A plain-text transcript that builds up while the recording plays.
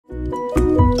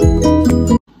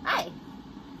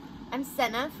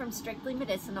Sena from Strictly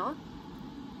Medicinal.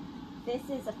 This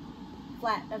is a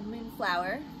flat of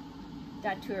Moonflower,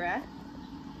 Datura,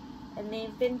 and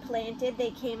they've been planted.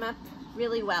 They came up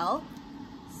really well,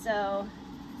 so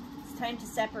it's time to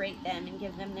separate them and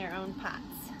give them their own pots.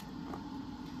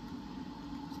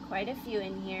 There's quite a few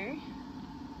in here,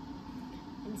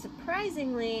 and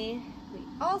surprisingly, we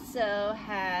also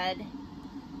had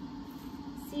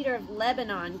cedar of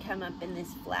Lebanon come up in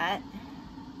this flat.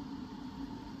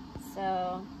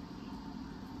 So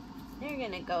they're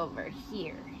gonna go over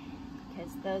here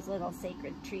because those little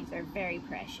sacred trees are very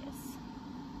precious.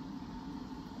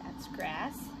 That's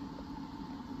grass.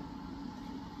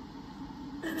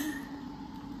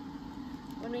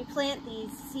 When we plant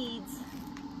these seeds,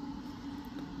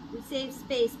 we save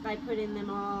space by putting them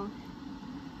all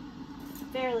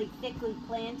fairly thickly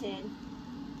planted,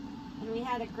 and we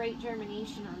had a great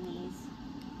germination on these.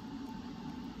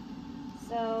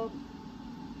 So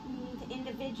we need to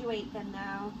individuate them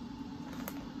now.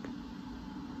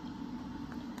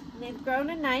 And they've grown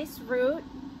a nice root,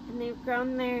 and they've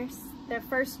grown their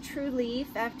first true leaf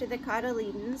after the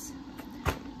cotyledons.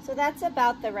 So that's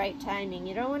about the right timing.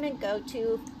 You don't want to go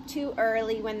too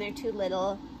early when they're too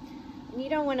little, and you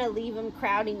don't want to leave them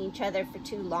crowding each other for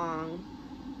too long,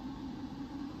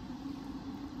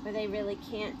 or they really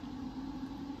can't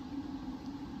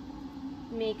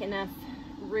make enough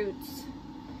roots.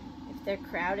 If they're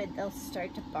crowded, they'll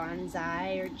start to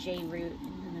bonsai or J-root,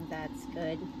 and none of that's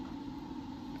good.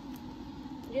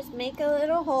 Just make a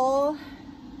little hole,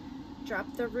 drop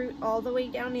the root all the way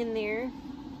down in there,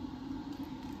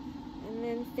 and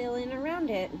then fill in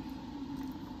around it.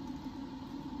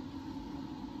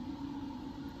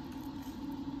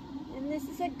 And this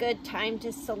is a good time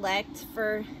to select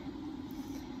for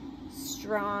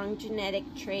strong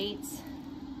genetic traits.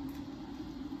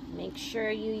 Make sure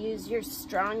you use your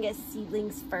strongest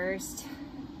seedlings first.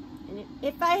 And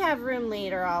if I have room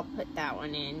later, I'll put that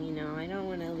one in. You know, I don't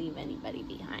want to leave anybody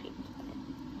behind.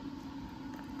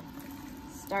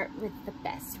 Start with the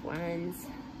best ones.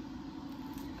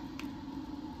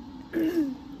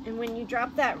 And when you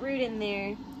drop that root in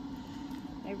there,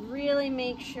 I really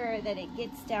make sure that it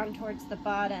gets down towards the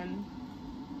bottom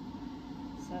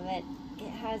so that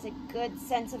it has a good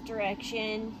sense of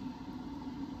direction.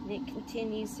 And it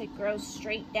continues to grow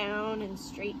straight down and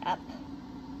straight up.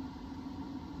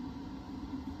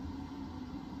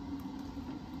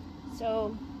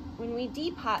 So when we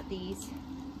depot these,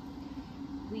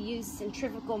 we use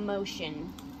centrifugal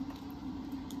motion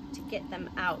to get them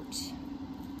out.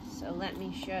 So let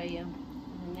me show you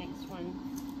the next one.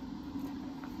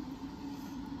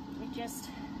 We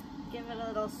just give it a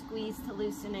little squeeze to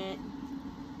loosen it,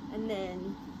 and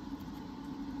then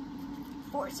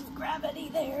force of gravity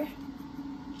there.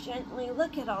 Gently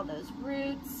look at all those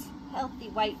roots, healthy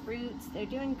white roots. They're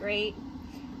doing great.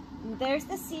 And there's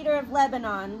the cedar of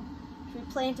Lebanon, which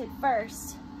we planted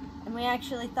first, and we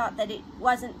actually thought that it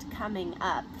wasn't coming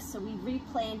up. So we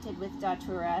replanted with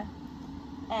Datura,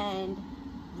 and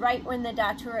right when the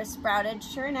Datura sprouted,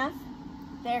 sure enough,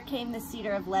 there came the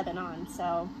cedar of Lebanon.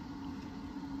 So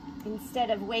instead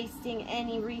of wasting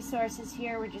any resources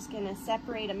here, we're just gonna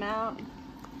separate them out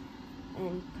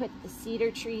and put the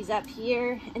cedar trees up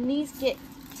here. And these get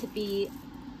to be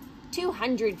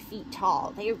 200 feet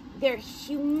tall. They're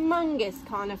humongous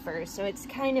conifers, so it's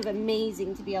kind of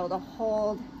amazing to be able to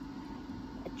hold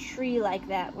a tree like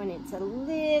that when it's a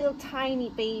little tiny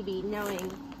baby, knowing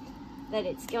that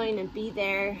it's going to be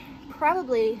there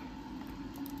probably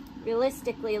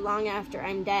realistically long after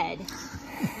I'm dead.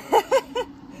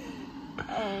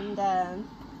 And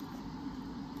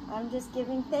I'm just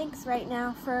giving thanks right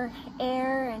now for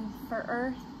air and for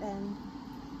earth and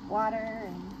water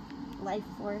and life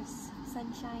force,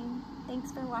 sunshine.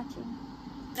 Thanks for watching.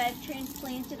 I've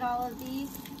transplanted all of these.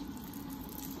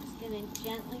 Just gonna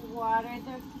gently water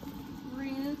the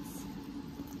roots.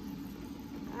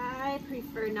 I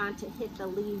prefer not to hit the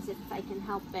leaves if I can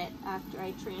help it after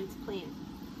I transplant,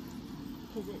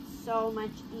 because it's so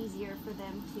much easier for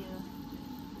them to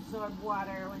absorb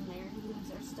water when their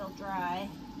leaves are still dry.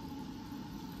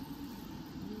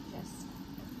 Just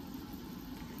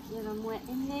get them wet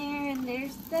in there, and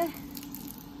there's the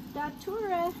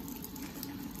Datura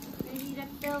ready to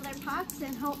fill their pots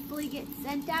and hopefully get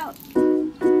sent out.